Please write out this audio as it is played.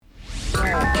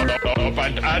up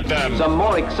and at them. Some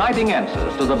more exciting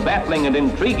answers to the baffling and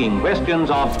intriguing questions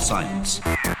of science.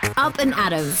 Up and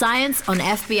Adam, Science on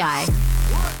FBI.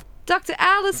 Dr.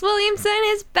 Alice Williamson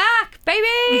is back,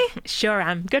 baby! Sure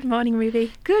am. Good morning,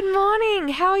 Ruby. Good morning.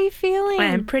 How are you feeling?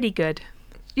 I'm pretty good.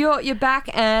 You're back,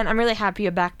 and I'm really happy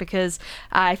you're back because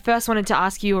I first wanted to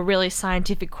ask you a really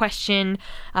scientific question.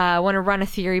 I want to run a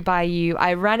theory by you.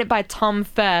 I ran it by Tom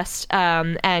first,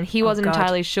 and he wasn't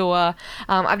entirely sure.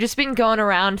 I've just been going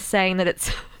around saying that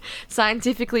it's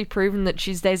scientifically proven that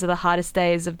Tuesdays are the hardest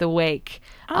days of the week.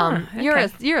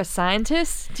 Okay. You're a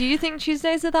scientist. Do you think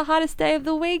Tuesdays are the hardest day of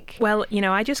the week? Well,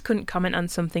 I just couldn't comment on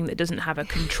something that doesn't have a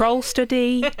control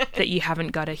study, that you haven't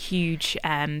got a huge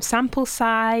sample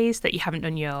size, that you haven't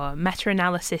done your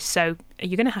meta-analysis. So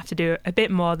you're going to have to do a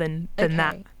bit more than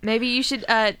that. Maybe you should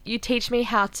you teach me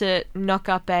how to knock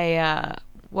up a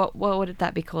what would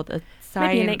that be called?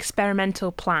 Maybe an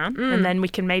experimental plan, and then we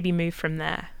can maybe move from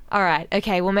there. All right.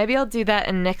 Okay. Well, maybe I'll do that,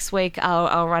 and next week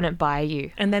I'll run it by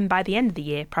you. And then by the end of the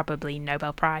year, probably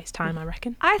Nobel Prize time, I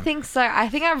reckon. I think so. I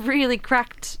think I've really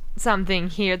cracked something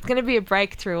here. It's going to be a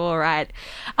breakthrough, all right.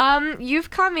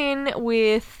 You've come in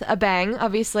with a bang,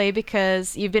 obviously,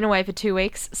 because you've been away for 2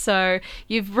 weeks. So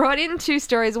you've brought in 2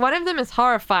 stories. One of them is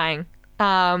horrifying.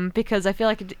 Because I feel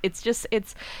like it's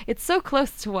so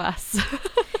close to us.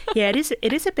 Yeah, it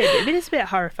is a bit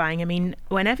horrifying. I mean,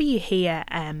 whenever you hear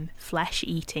flesh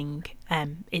eating,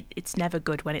 it's never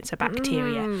good when it's a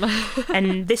bacteria.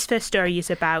 And this first story is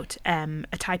about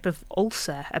a type of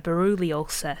ulcer, a Buruli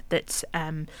ulcer, that's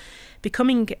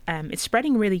it's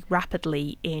spreading really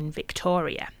rapidly in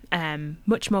Victoria.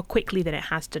 Much more quickly than it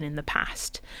has done in the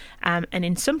past. And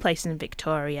in some places in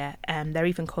Victoria, they're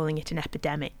even calling it an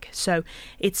epidemic. So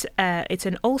it's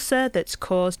an ulcer that's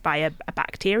caused by a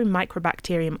bacterium,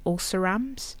 Microbacterium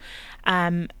ulcerans.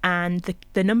 And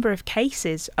the number of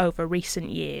cases over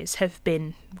recent years have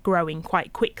been growing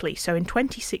quite quickly. So in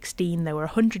 2016, there were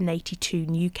 182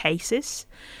 new cases.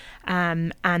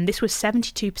 And this was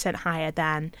 72% higher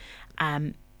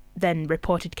than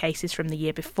reported cases from the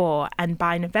year before, and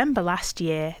by November last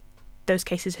year those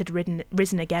cases had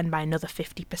risen again by another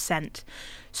 50%.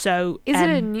 So is it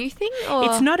a new thing? Or?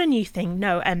 It's not a new thing,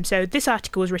 no. So this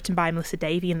article was written by Melissa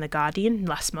Davey in The Guardian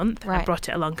last month. Right. I brought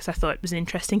it along because I thought it was an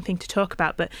interesting thing to talk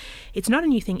about, but it's not a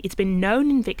new thing. It's been known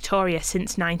in Victoria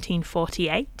since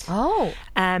 1948.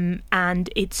 And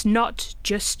it's not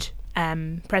just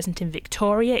present in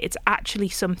Victoria. It's actually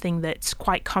something that's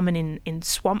quite common in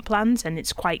swamplands, and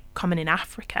it's quite common in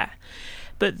Africa.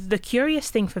 But the curious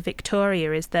thing for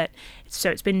Victoria is that, so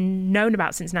it's been known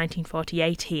about since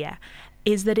 1948 here,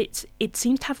 is that it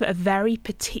seems to have a very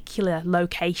particular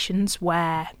locations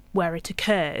where it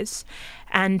occurs,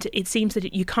 and it seems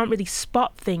that you can't really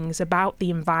spot things about the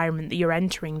environment that you're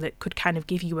entering that could kind of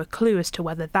give you a clue as to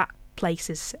whether that place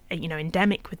is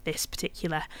endemic with this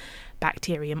particular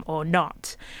bacterium or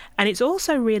not. And it's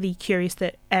also really curious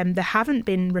that there haven't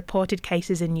been reported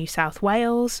cases in New South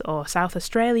Wales or South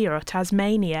Australia or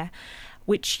Tasmania,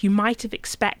 which you might have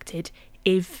expected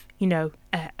if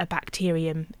a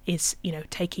bacterium is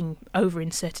taking over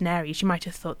in certain areas. You might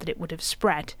have thought that it would have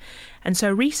spread. And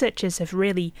so researchers they're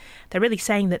really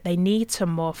saying that they need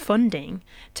some more funding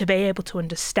to be able to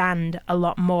understand a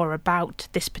lot more about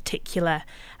this particular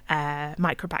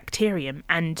microbacterium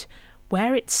and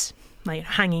where it's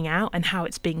hanging out and how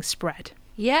it's being spread.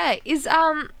 Yeah, is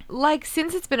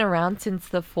since it's been around since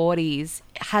the 40s,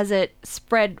 has it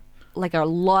spread a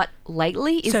lot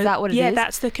lately? Is that what it is? Yeah,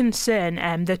 that's the concern.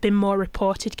 There's been more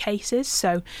reported cases,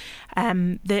 so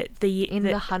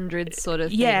the hundreds sort of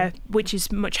thing. Yeah, which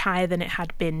is much higher than it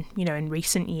had been, in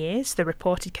recent years, the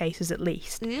reported cases at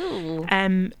least. Ew.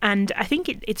 And I think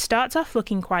it starts off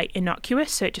looking quite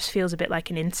innocuous, so it just feels a bit like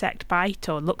an insect bite,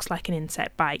 or looks like an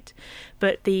insect bite.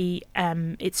 But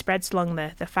it spreads along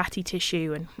the fatty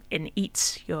tissue and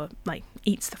eats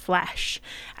the flesh,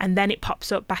 and then it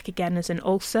pops up back again as an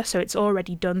ulcer, so it's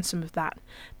already done some of that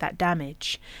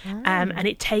damage. And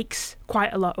it takes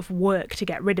quite a lot of work to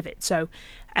get rid of it. So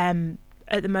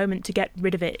at the moment, to get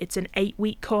rid of it, it's an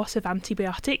 8-week course of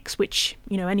antibiotics, which,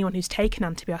 anyone who's taken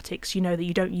antibiotics, that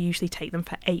you don't usually take them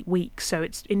for 8 weeks. So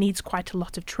it needs quite a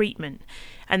lot of treatment.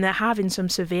 And there have, in some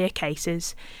severe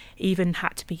cases, even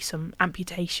had to be some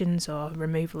amputations or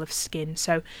removal of skin.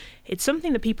 So it's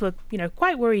something that people are,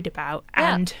 quite worried about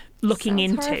and looking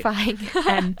into.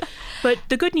 Horrifying. But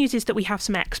the good news is that we have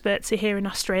some experts here in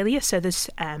Australia. So there's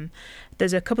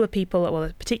a couple of people,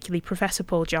 well, particularly Professor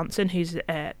Paul Johnson, who's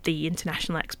the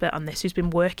international expert on this, who's been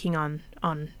working on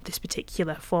this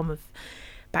particular form of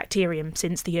bacterium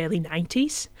since the early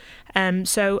 90s.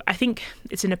 So I think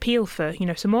it's an appeal for,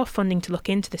 some more funding to look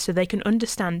into this so they can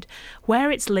understand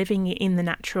where it's living in the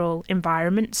natural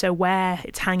environment, so where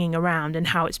it's hanging around and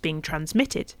how it's being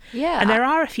transmitted. Yeah. And there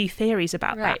are a few theories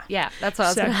about that. Yeah, that's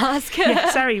what I was going to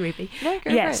ask. Sorry, Ruby. No,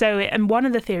 go for it. So and one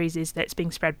of the theories is that it's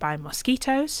being spread by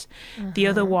mosquitoes. The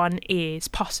other one is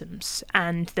possums,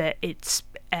 and that it's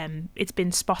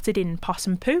been spotted in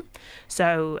possum poo.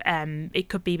 So it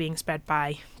could be being spread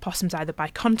by possums, either by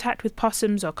contact with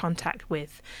possums or contact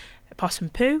with possum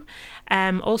poo.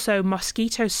 Also,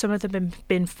 mosquitoes, some of them have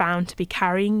been found to be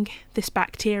carrying this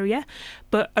bacteria,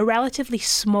 but a relatively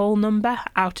small number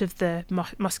out of the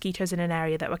mosquitoes in an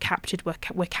area that were captured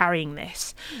were carrying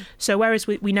this. So whereas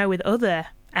we know with other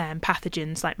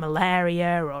pathogens like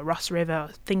malaria or Ross River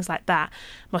or things like that,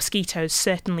 mosquitoes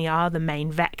certainly are the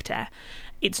main vector.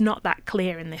 It's not that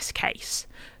clear in this case.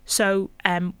 So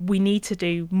we need to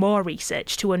do more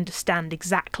research to understand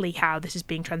exactly how this is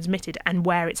being transmitted and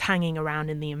where it's hanging around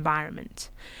in the environment.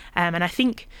 And I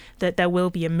think that there will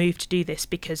be a move to do this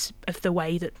because of the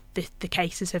way that the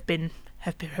cases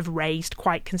have raised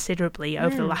quite considerably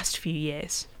over the last few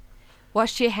years.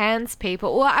 Wash your hands,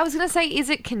 people. Well, I was going to say, is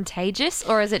it contagious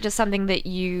or is it just something that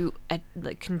you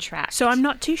contract? So I'm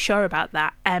not too sure about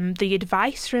that. The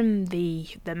advice from the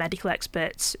medical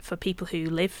experts for people who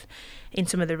live in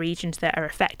some of the regions that are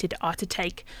affected are to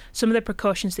take some of the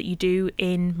precautions that you do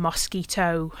in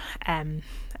mosquito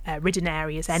ridden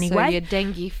areas anyway. So your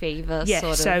dengue fever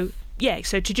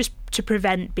so to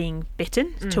prevent being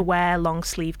bitten, to wear long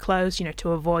sleeve clothes,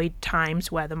 to avoid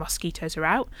times where the mosquitoes are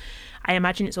out. I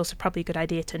imagine it's also probably a good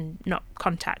idea to not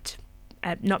contact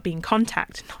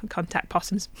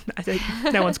possums. I think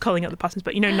no one's calling up the possums,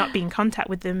 but not be in contact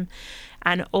with them.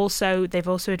 And also, they've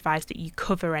also advised that you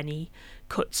cover any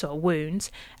cuts or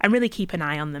wounds and really keep an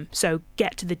eye on them. So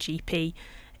get to the GP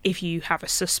if you have a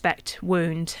suspect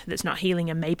wound that's not healing,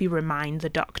 and maybe remind the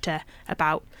doctor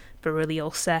about Buruli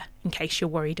ulcer in case you're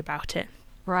worried about it.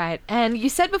 Right. And you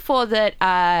said before that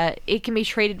it can be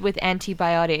treated with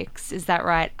antibiotics. Is that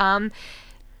right? I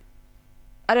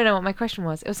don't know what my question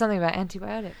was. It was something about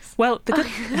antibiotics. Well, the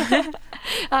good...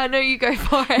 No, you go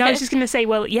for it. No, I was just going to say,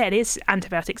 well, yeah, it is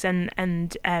antibiotics. And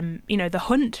the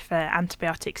hunt for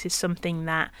antibiotics is something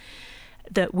that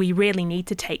we really need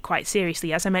to take quite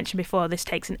seriously. As I mentioned before, this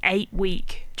takes an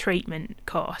 8-week treatment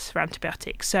course for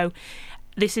antibiotics. So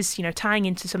this is, tying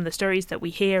into some of the stories that we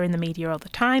hear in the media all the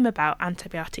time about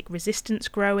antibiotic resistance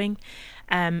growing.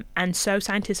 And so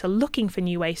scientists are looking for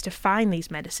new ways to find these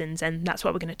medicines, and that's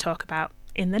what we're going to talk about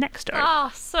in the next story.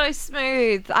 Oh, so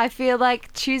smooth. I feel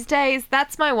like Tuesdays,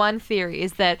 that's my one theory,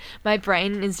 is that my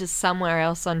brain is just somewhere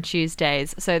else on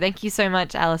Tuesdays. So thank you so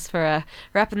much, Alice, for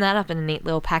wrapping that up in a neat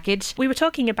little package. We were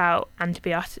talking about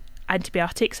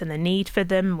antibiotics and the need for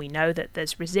them. We know that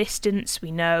there's resistance.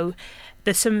 We know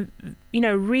there's some,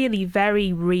 really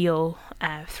very real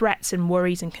threats and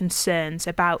worries and concerns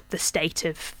about the state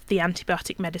of the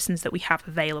antibiotic medicines that we have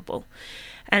available.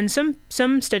 And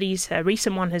some studies, a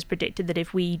recent one has predicted that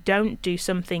if we don't do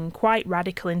something quite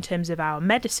radical in terms of our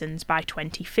medicines by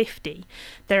 2050,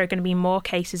 there are going to be more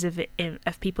cases of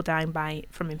people dying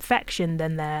from infection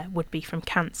than there would be from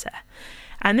cancer.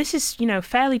 And this is,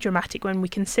 fairly dramatic when we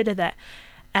consider that,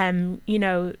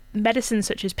 medicines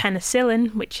such as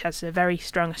penicillin, which has a very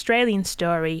strong Australian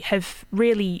story, have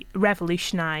really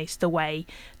revolutionised the way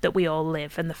that we all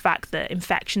live, and the fact that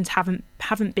infections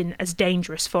haven't been as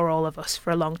dangerous for all of us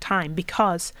for a long time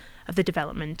because of the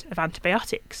development of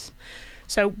antibiotics.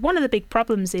 So one of the big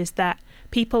problems is that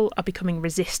people are becoming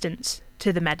resistant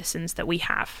to the medicines that we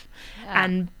have. Yeah.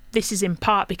 And this is in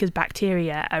part because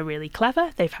bacteria are really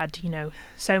clever. They've had,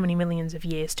 so many millions of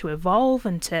years to evolve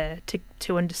and to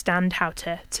understand how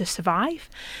to survive.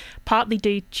 Partly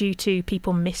due to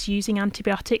people misusing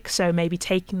antibiotics, so maybe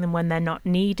taking them when they're not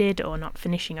needed or not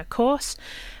finishing a course.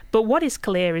 But what is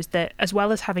clear is that as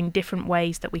well as having different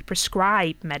ways that we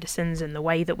prescribe medicines and the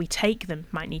way that we take them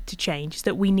might need to change, is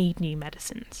that we need new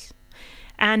medicines.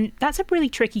 And that's a really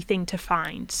tricky thing to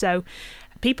find. So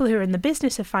people who are in the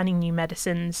business of finding new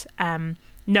medicines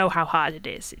know how hard it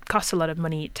is. It costs a lot of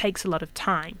money. It takes a lot of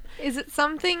time. Is it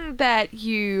something that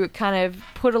you kind of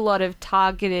put a lot of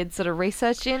targeted sort of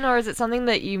research in, or is it something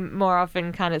that you more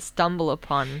often kind of stumble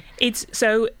upon? It's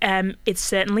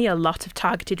certainly a lot of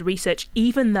targeted research,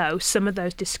 even though some of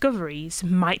those discoveries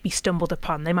might be stumbled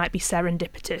upon. They might be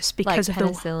serendipitous because like of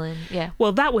penicillin, yeah.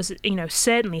 Well, that was,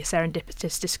 certainly a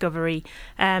serendipitous discovery.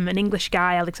 An English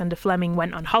guy, Alexander Fleming,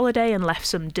 went on holiday and left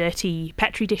some dirty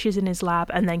Petri dishes in his lab,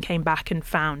 and then came back and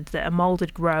found that a mold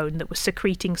had grown that was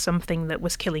secreting something that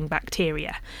was killing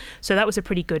bacteria. So that was a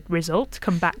pretty good result to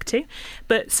come back to.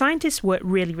 But scientists work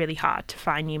really, really hard to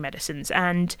find new medicines.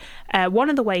 And one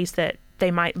of the ways that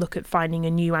they might look at finding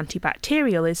a new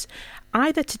antibacterial is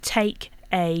either to take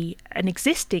an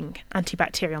existing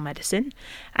antibacterial medicine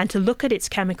and to look at its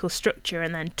chemical structure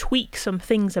and then tweak some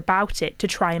things about it to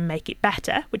try and make it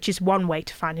better, which is one way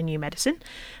to find a new medicine.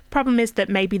 Problem is that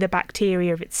maybe the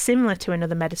bacteria, if it's similar to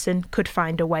another medicine, could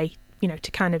find a way,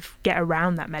 to kind of get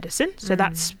around that medicine. So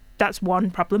that's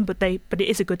one problem, but it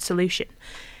is a good solution.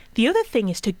 The other thing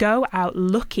is to go out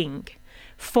looking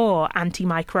for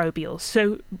antimicrobials.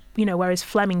 So, whereas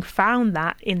Fleming found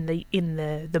that in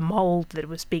the mold that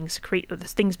was being secreted, or the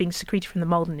things being secreted from the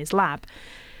mold in his lab,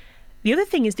 the other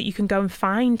thing is that you can go and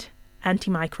find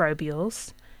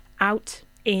antimicrobials out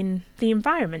in the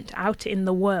environment, out in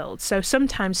the world. So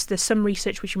sometimes there's some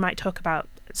research which you might talk about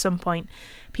at some point,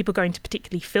 people going to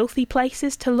particularly filthy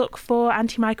places to look for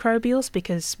antimicrobials,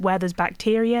 because where there's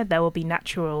bacteria, there will be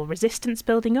natural resistance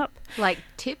building up. Like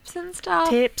tips and stuff?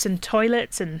 Tips and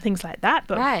toilets and things like that,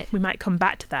 but right. We might come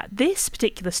back to that. This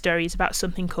particular story is about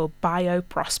something called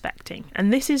bioprospecting,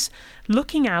 and this is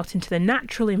looking out into the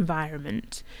natural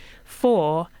environment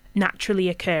for naturally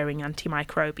occurring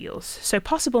antimicrobials, so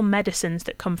possible medicines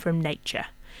that come from nature.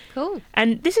 Cool.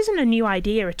 And this isn't a new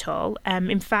idea at all.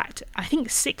 In fact, I think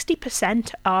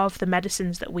 60% of the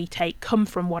medicines that we take come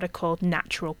from what are called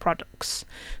natural products.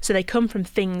 So they come from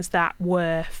things that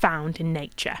were found in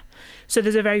nature. So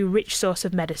there's a very rich source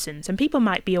of medicines. And people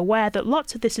might be aware that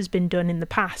lots of this has been done in the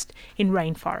past in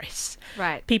rainforests.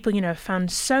 Right. People, have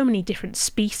found so many different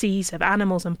species of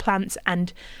animals and plants,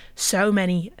 and so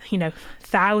many,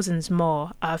 thousands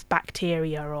more of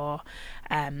bacteria or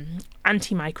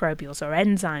antimicrobials or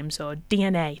enzymes or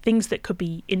DNA, things that could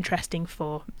be interesting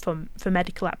for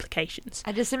medical applications.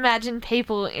 I just imagine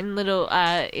people in little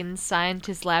in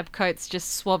scientist lab coats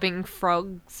just swabbing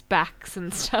frogs' backs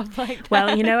and stuff like that. Well,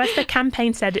 as the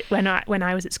campaign said when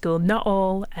I was at school, not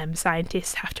all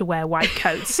scientists have to wear white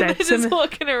coats. So they're just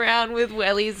walking around with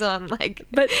wellies on, like.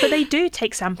 But they do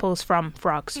take samples from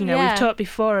frogs. We've talked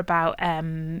before about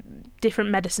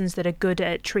different medicines that are good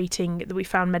at treating. That we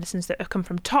found medicines that have come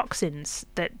from toxins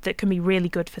that can be really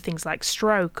good for things like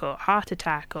stroke or heart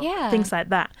attack or things like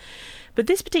that. But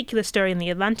this particular story in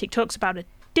The Atlantic talks about a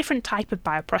different type of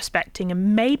bioprospecting,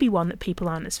 and maybe one that people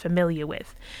aren't as familiar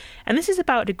with. And this is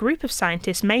about a group of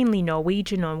scientists, mainly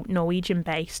Norwegian or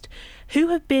Norwegian-based, who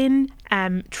have been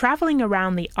travelling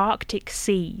around the Arctic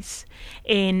seas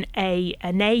in a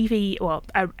navy or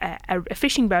a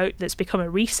fishing boat that's become a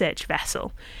research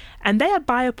vessel. And they are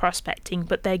bioprospecting,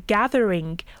 but they're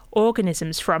gathering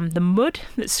organisms from the mud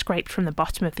that's scraped from the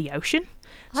bottom of the ocean.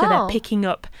 So they're picking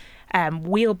up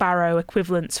wheelbarrow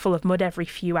equivalents full of mud every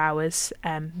few hours,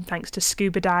 thanks to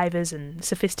scuba divers and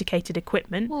sophisticated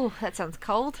equipment. Oh, that sounds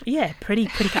cold. Yeah, pretty.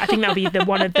 I think that'll be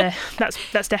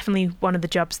that's definitely one of the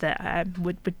jobs that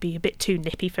would be a bit too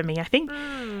nippy for me, I think.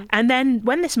 And then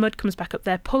when this mud comes back up,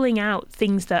 they're pulling out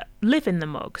things that live in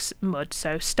the mud,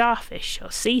 so starfish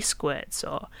or sea squirts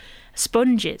or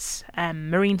sponges,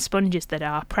 marine sponges that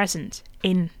are present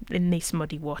in this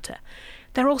muddy water.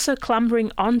 They're also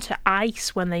clambering onto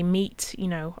ice when they meet,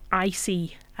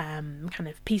 icy kind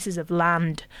of pieces of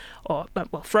land, or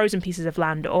frozen pieces of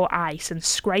land or ice, and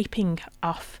scraping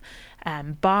off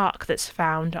bark that's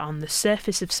found on the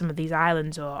surface of some of these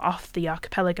islands or off the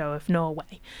archipelago of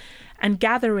Norway, and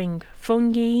gathering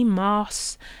fungi,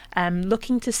 moss,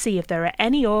 looking to see if there are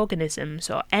any organisms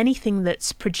or anything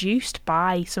that's produced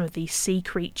by some of these sea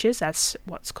creatures as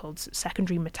what's called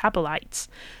secondary metabolites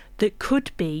that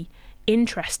could be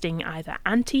interesting, either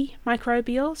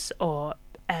antimicrobials or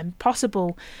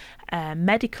possible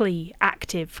medically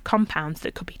active compounds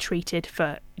that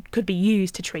could be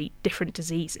used to treat different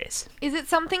diseases. Is it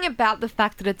something about the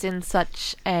fact that it's in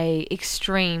such a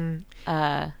extreme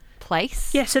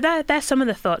place? Yeah, so there's some of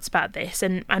the thoughts about this,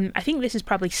 and I think this is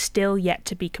probably still yet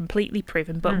to be completely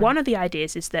proven, but one of the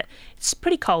ideas is that it's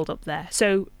pretty cold up there.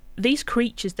 So these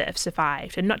creatures that have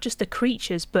survived, and not just the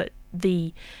creatures, but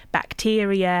the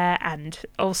bacteria and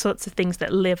all sorts of things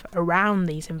that live around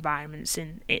these environments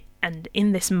and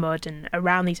in this mud and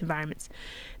around these environments,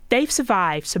 they've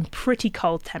survived some pretty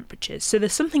cold temperatures. So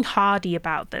there's something hardy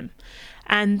about them.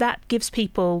 And that gives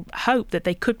people hope that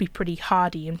they could be pretty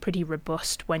hardy and pretty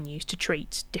robust when used to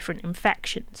treat different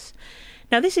infections.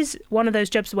 Now, this is one of those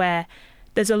jobs where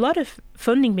there's a lot of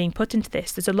funding being put into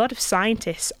this. There's a lot of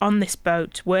scientists on this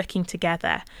boat working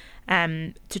together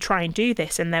to try and do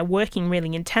this, and they're working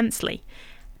really intensely.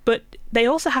 But they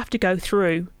also have to go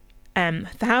through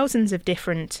thousands of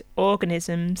different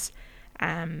organisms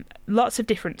lots of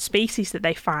different species that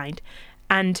they find,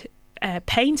 and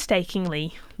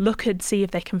painstakingly look and see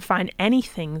if they can find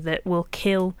anything that will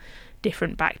kill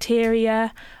different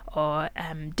bacteria or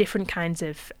different kinds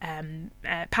of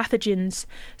pathogens.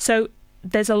 So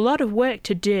there's a lot of work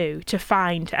to do to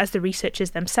find, as the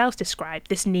researchers themselves describe,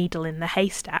 this needle in the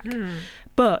haystack.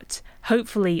 But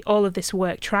hopefully all of this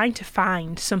work trying to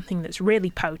find something that's really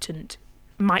potent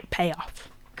might pay off.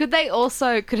 Could it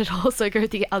also go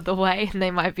the other way, and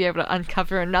they might be able to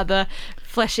uncover another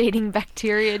flesh-eating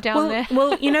bacteria down there?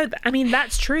 Well,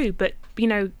 that's true, but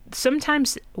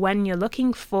sometimes when you're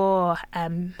looking for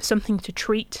something to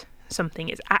treat something,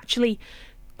 it's actually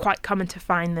quite common to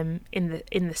find them in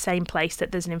the same place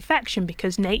that there's an infection,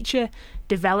 because nature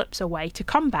develops a way to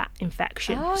combat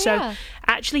infection.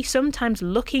 Actually, sometimes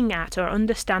looking at or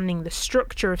understanding the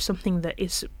structure of something that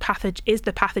is the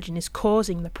pathogen is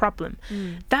causing the problem,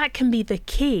 that can be the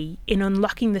key in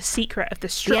unlocking the secret of the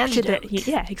structure the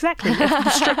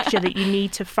structure that you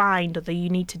need to find or that you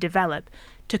need to develop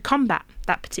to combat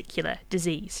that particular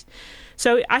disease.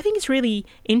 So I think it's really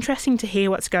interesting to hear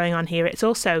what's going on here. It's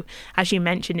also, as you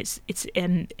mentioned,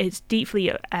 it's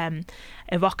deeply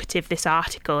evocative, this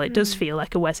article. It does feel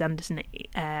like a Wes Anderson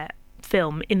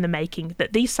film in the making,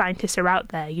 that these scientists are out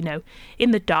there,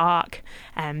 in the dark,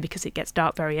 because it gets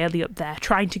dark very early up there,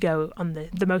 trying to go on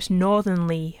the most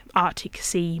northerly Arctic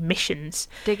Sea missions.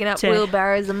 Digging up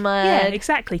wheelbarrows of mud. Yeah,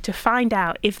 exactly, to find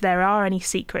out if there are any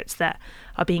secrets that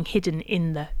are being hidden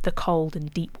in the cold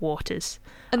and deep waters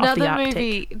of the Arctic. Another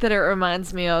movie that it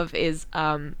reminds me of is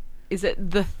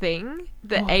it The Thing,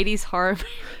 the 80s horror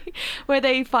movie, where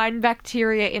they find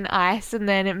bacteria in ice and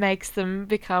then it makes them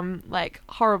become like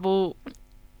horrible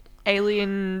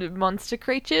alien monster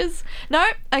creatures? No?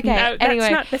 Okay. No,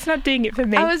 anyway, that's not doing it for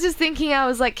me. I was just thinking, I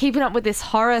was like keeping up with this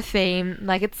horror theme.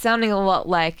 Like, it's sounding a lot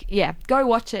like, go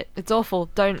watch it. It's awful.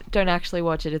 Don't actually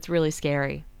watch it. It's really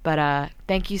scary. But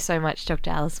thank you so much, Dr.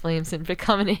 Alice Williamson, for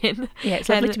coming in. Yeah, it's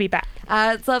lovely to be back.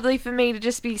 It's lovely for me to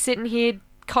just be sitting here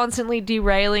constantly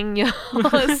derailing your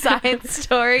science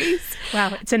stories.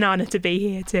 Wow, it's an honour to be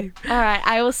here too. All right,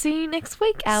 I will see you next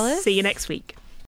week, Alice. See you next week.